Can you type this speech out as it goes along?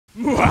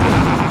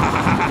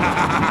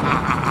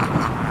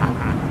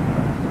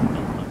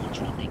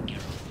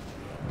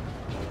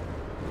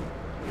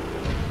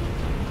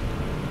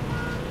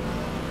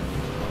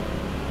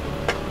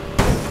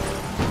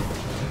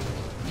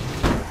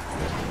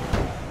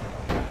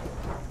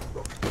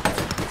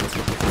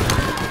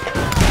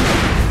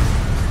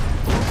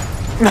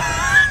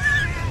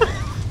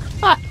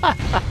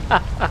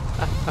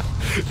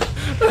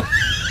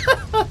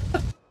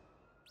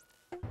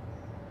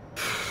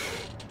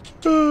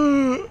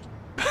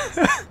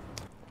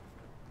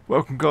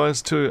Welcome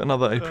guys to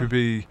another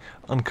APB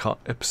Uncut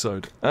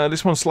episode.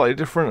 This one's slightly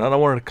different and I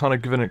wanted to kind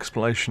of give an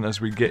explanation as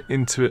we get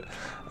into it.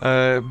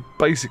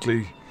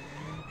 Basically,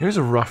 it was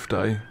a rough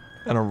day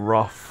and a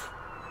rough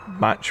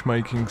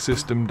matchmaking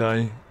system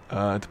day,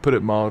 to put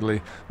it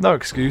mildly. No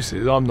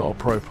excuses, I'm not a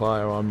pro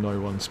player, I'm no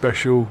one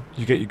special.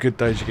 You get your good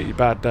days, you get your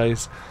bad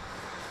days.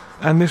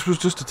 And this was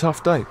just a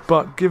tough day.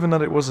 But given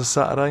that it was a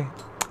Saturday,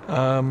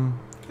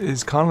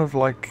 is kind of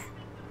like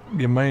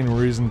your main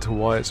reason to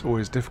why it's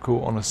always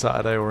difficult on a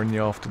Saturday or in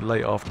the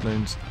late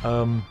afternoons.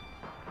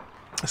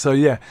 So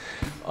yeah,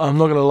 I'm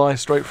not gonna lie,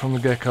 straight from the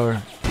get-go,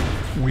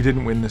 we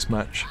didn't win this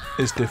match.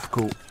 It's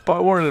difficult, but I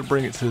wanted to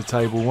bring it to the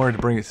table, wanted to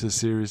bring it to the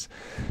series,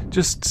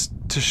 just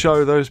to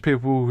show those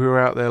people who are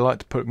out there like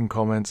to put in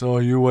comments, oh,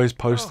 you always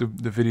post the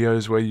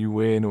videos where you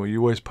win, or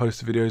you always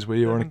post the videos where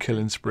you're on a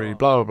killing spree,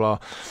 blah blah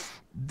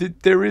blah.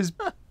 There is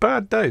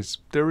bad days,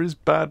 there is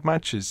bad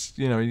matches.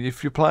 You know,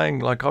 if you're playing,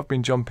 like I've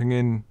been jumping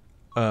in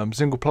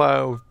single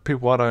player with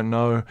people I don't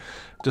know,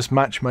 just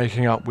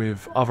matchmaking up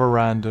with other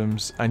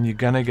randoms, and you're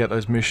gonna get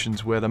those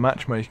missions where the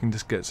matchmaking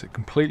just gets it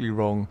completely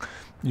wrong.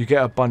 You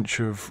get a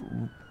bunch of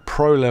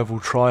pro level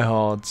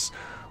tryhards,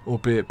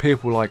 albeit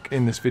people like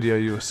in this video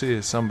you'll see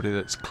is somebody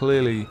that's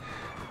clearly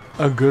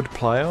a good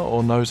player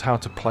or knows how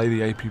to play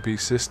the APB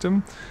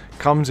system,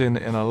 comes in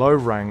a low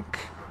rank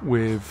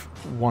with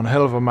one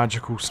hell of a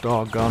magical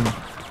star gun,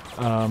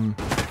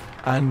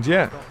 and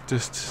yeah,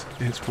 just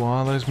it's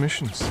one of those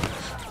missions.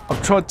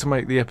 I've tried to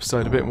make the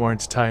episode a bit more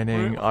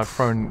entertaining. I've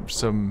thrown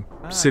some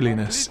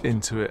silliness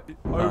into it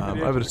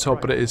over the top,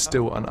 but it is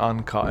still an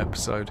uncut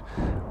episode.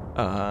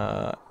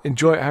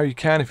 Enjoy it how you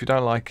can. If you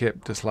don't like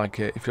it, dislike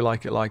it. If you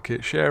like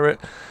it, share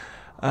it.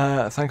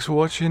 Thanks for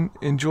watching.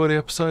 Enjoy the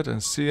episode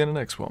and see you in the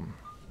next one.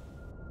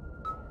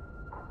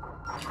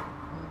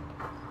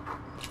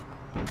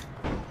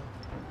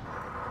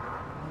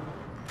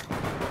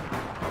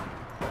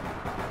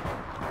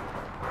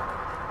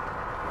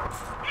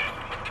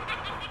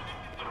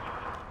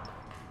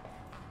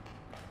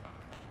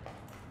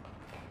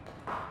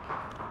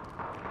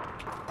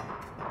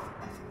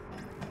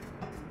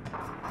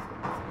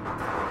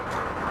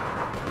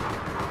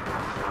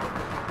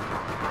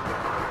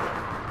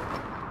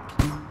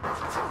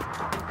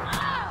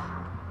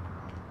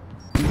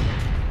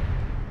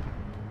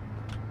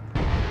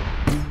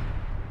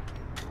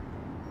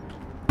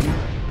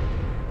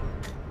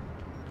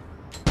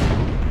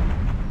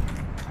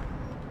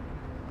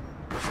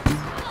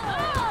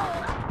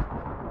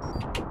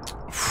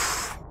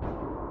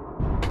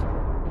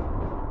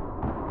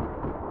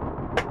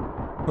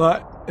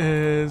 That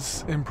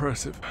is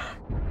impressive.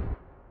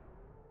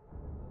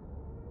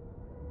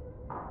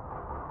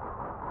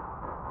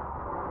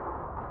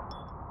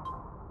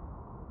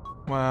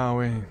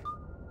 Wowee.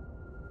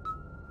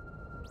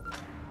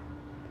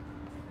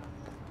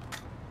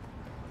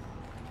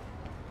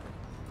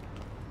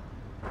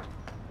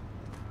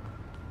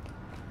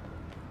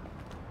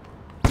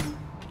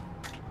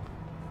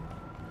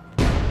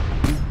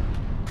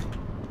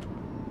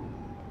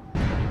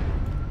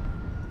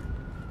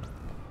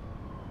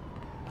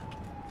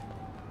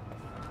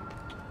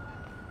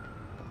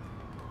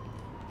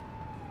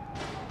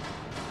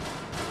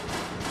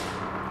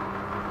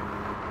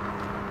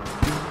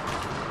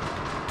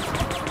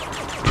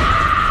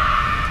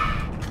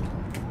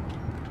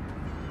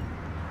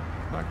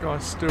 That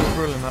guy's still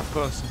drilling that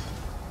person.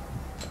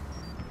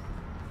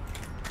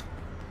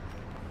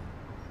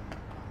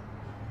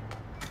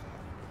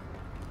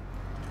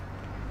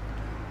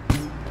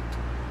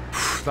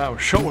 That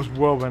shot was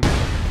well bent.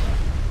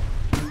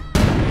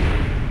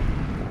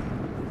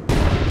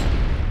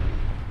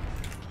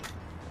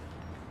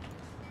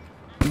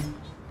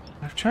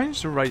 I've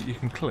changed the rate you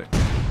can click.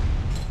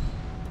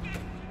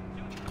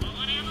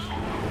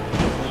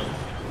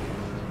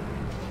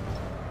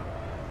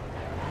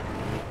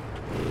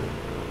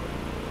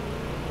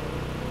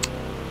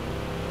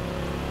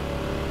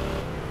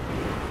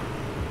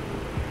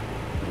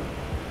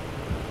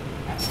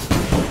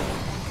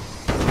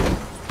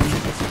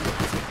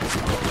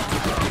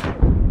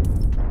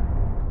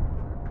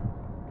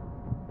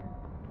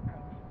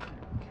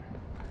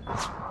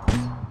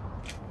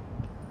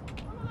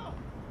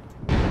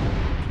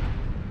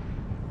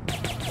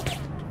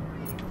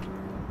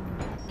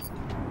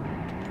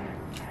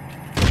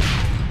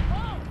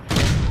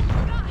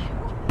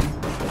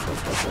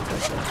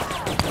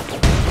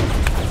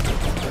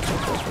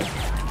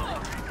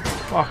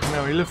 Fucking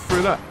hell, he lived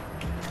through that.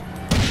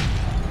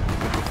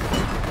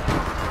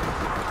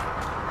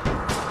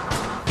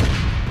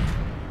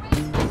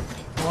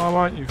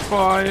 won't you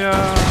fire?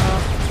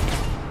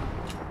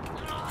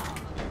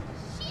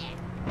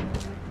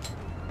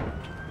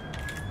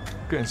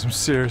 Getting some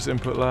serious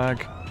input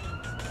lag.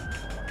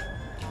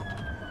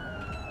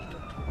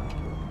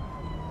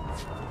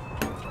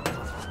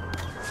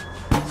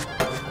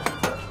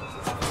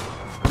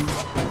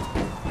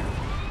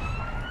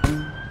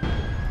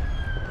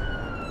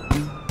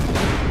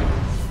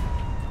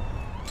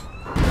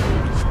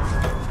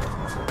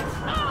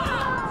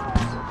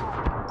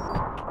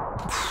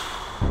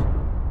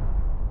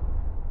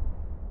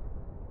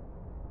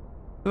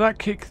 That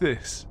kick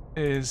this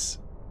is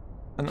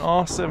an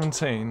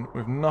R17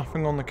 with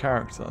nothing on the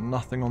character,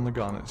 nothing on the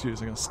gun, it's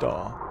using a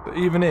star. But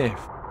even if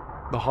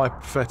the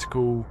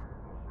hypothetical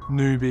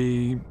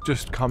newbie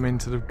just come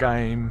into the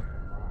game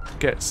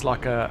gets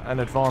like an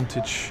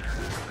advantage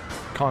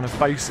kind of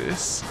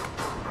basis,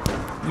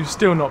 you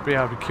still not be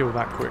able to kill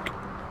that quick.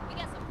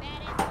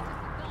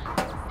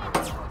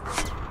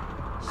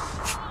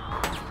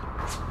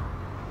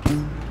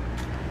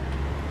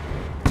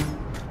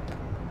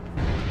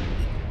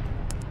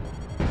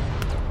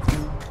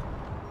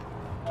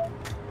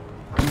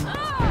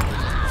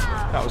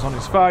 That was on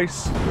his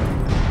face.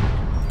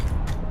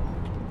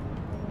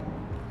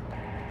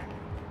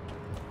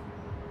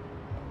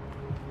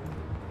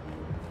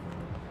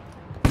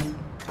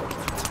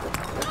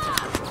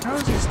 How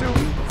is he still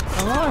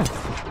alive?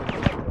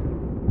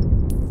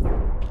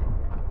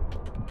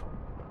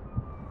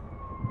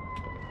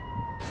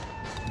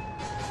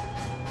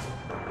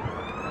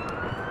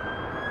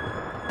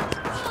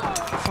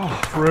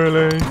 Oh,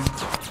 really?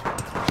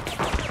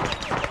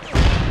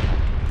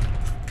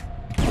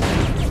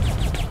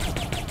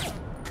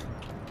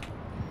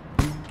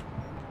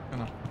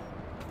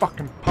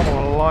 Fucking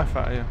pummel the life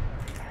out of you.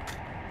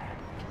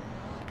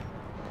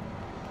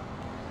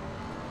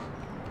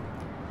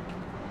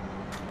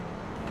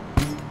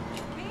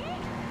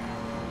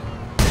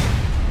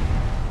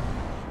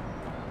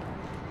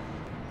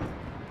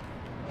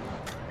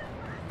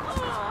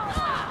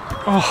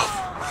 Oh.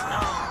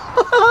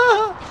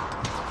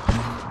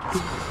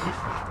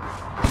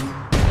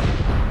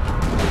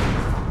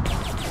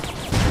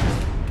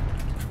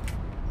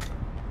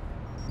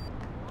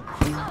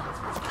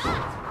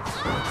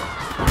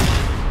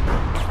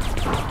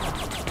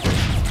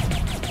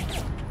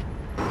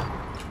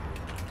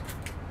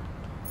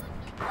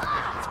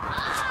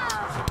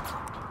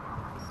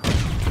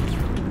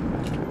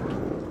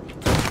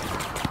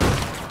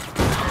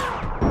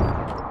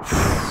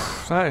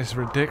 That is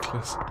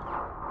ridiculous.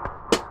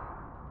 I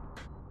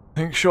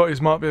think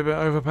shotties might be a bit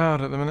overpowered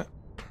at the minute.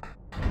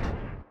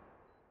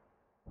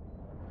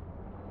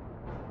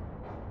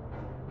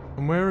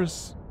 And where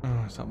is...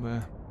 oh, it's up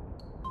there.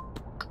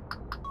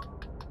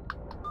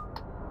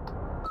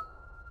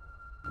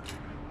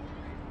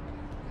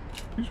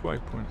 Whose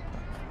waypoint is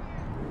that?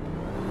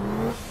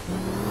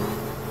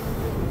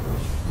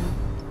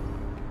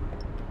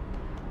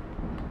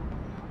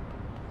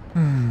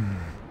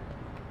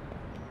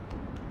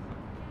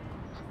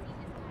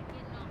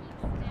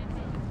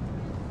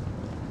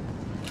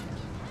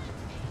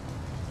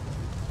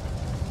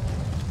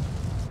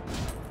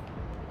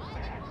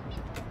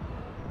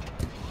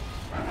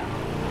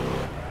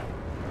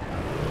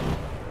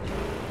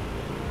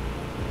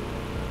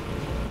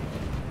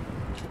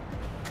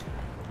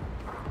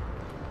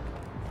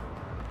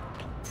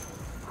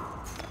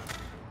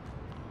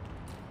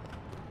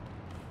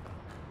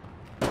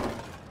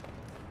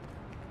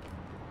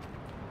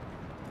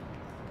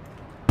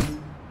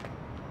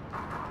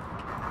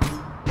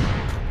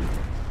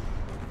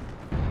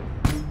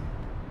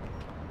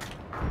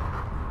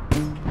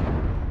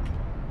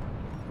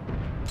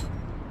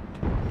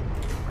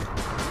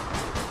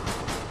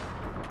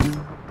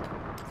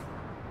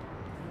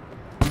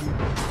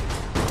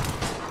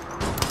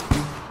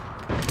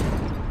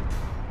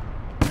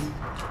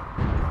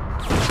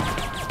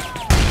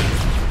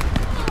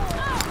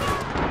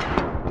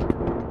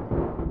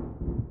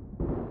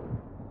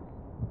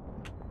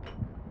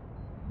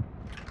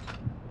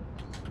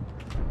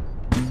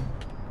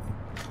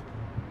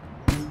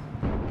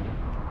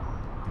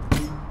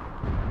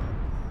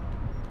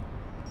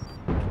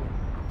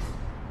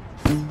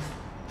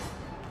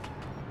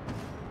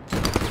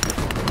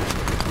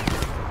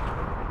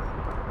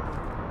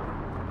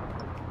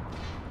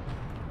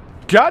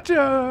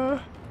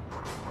 Gotcha!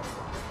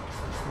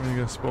 Where are you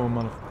gonna spawn,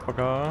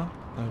 motherfucker?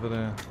 Over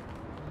there.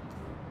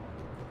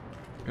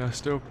 You gonna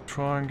still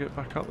try and get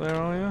back up there,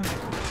 are you?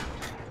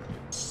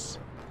 Yes.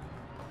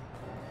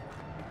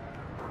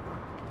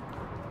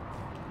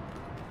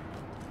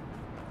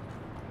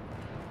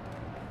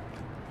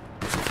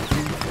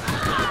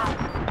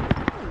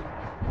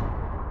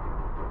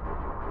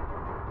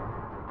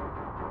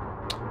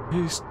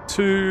 He's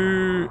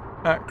too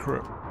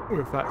accurate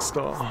with that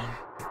star.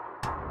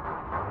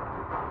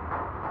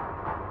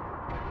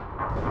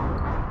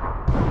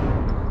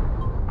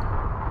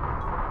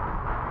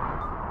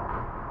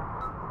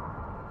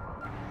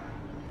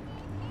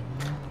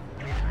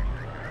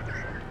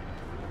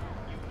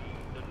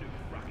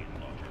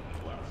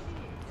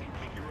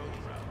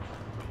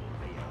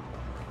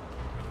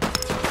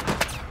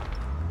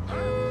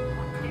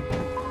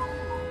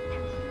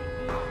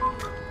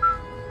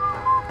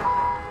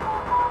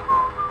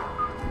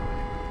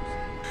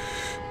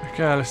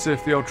 Okay, let's see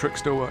if the old trick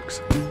still works.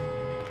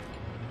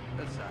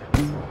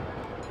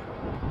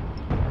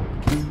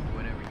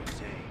 Whatever you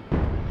say.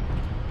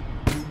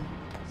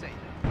 Say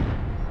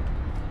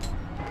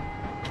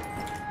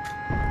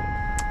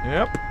that.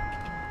 Yep.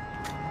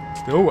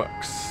 Still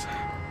works.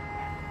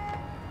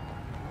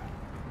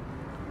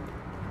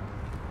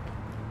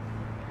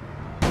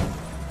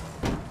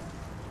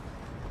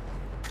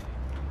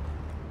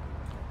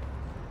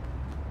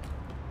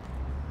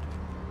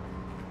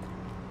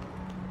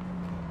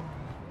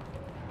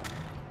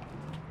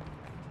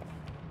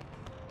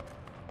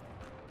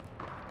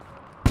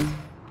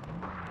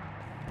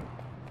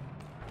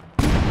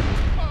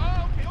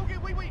 Okay,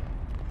 wait.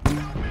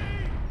 Help me!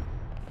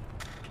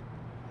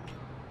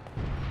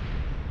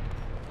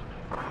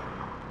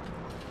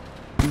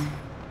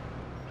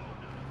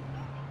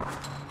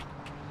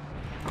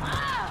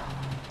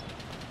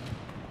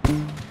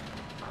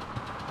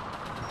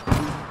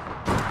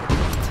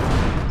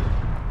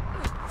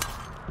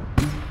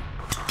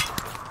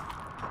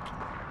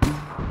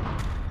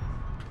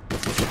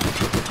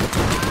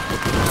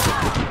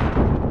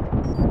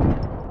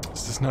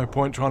 There's just no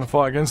point trying to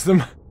fight against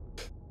them.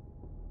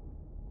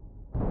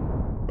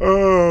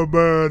 Oh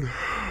man.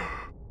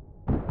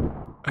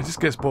 It just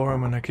gets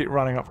boring when they keep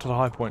running up to the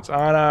high points.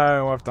 I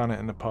know, I've done it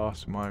in the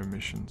past with my own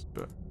missions,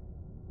 but...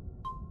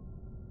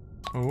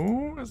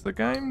 Oh, has the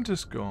game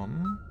just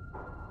gone?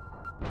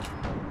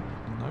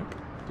 Nope,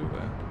 still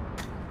there.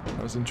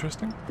 That was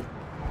interesting.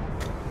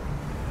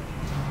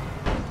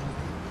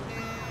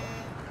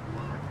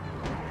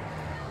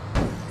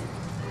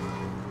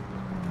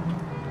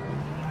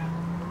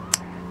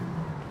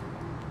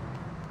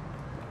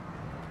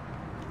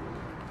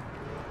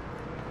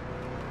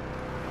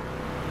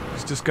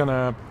 It's just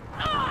gonna...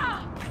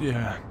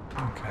 Yeah,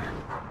 okay.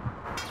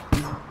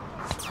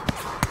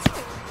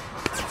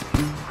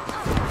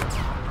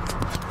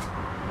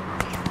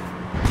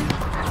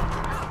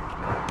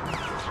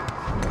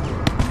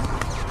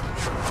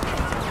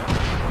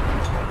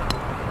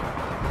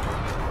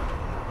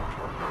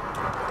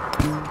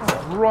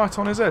 Oh, right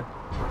on his head.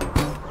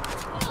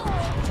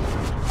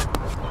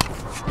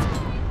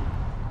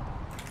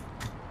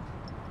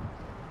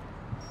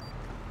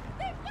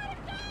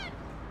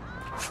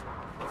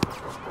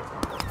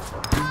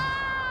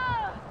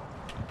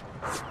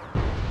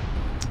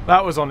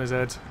 That was on his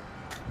head.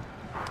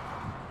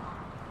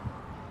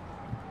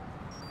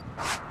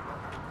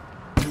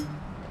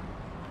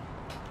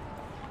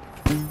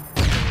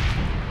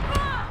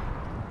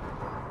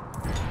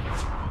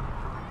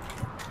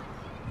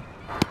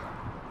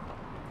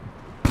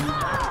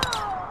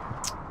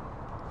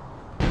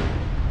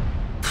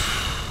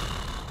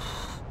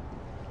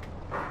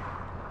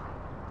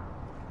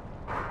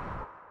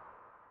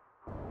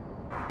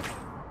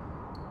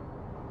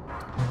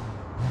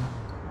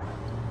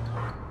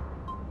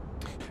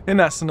 In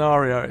that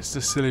scenario, it's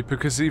just silly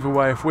because either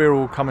way, if we're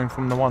all coming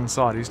from the one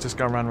side, he's just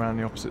going around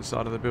the opposite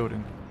side of the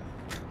building.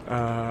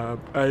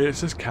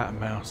 It's just cat and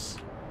mouse.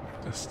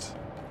 Just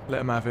let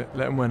him have it,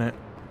 let him win it.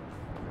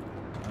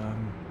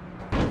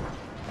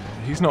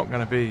 He's not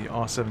going to be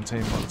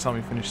R17 by the time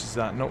he finishes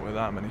that, not with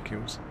that many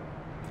kills.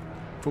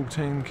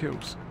 14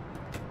 kills.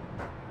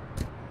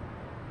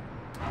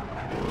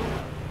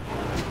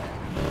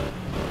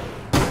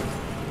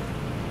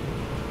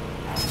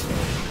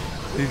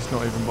 He's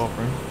not even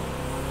bothering.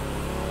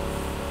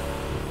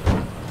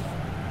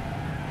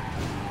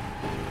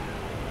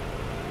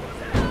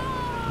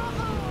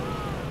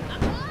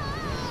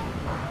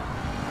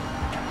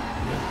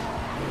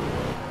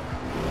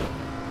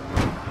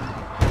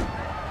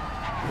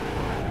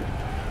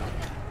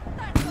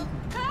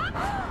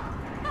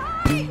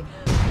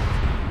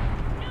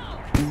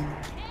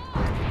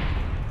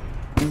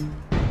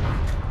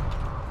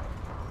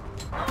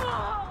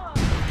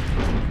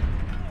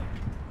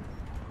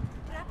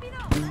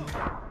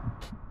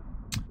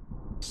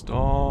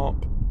 Stop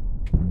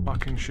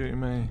fucking shooting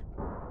me.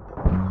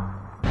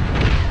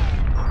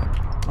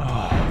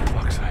 Oh,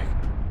 fuck's sake.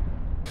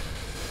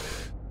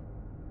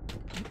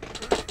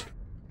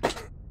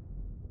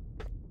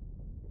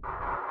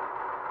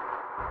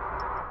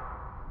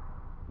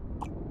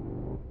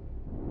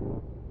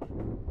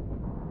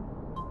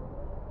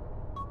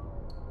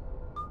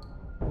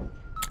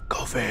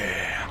 Coffee.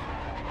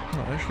 Oh,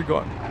 I actually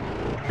got him.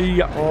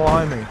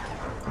 Blimey.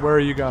 Where are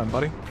you going,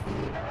 buddy?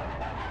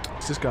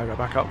 Let's just go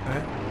back up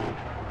there.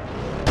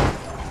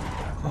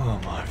 Oh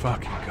my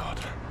fucking god.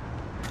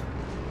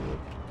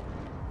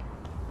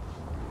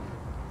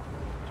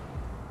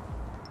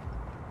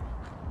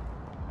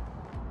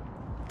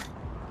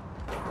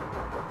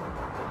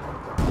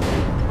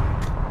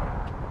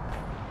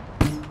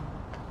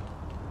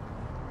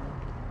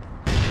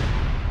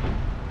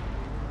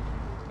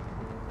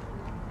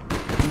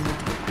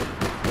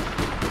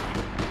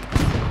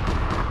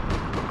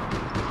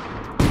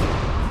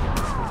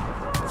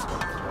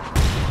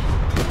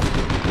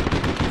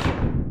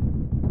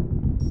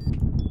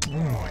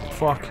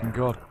 Fucking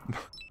god.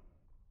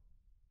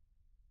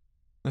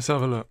 Let's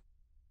have a look.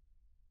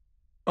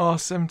 Oh,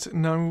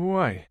 17. No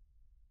way.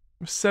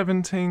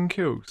 17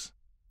 kills.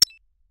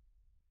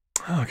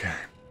 Okay.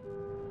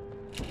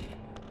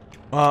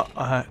 Well,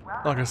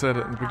 like I said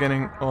at the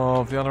beginning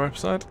of the other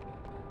episode,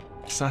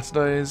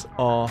 Saturdays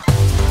are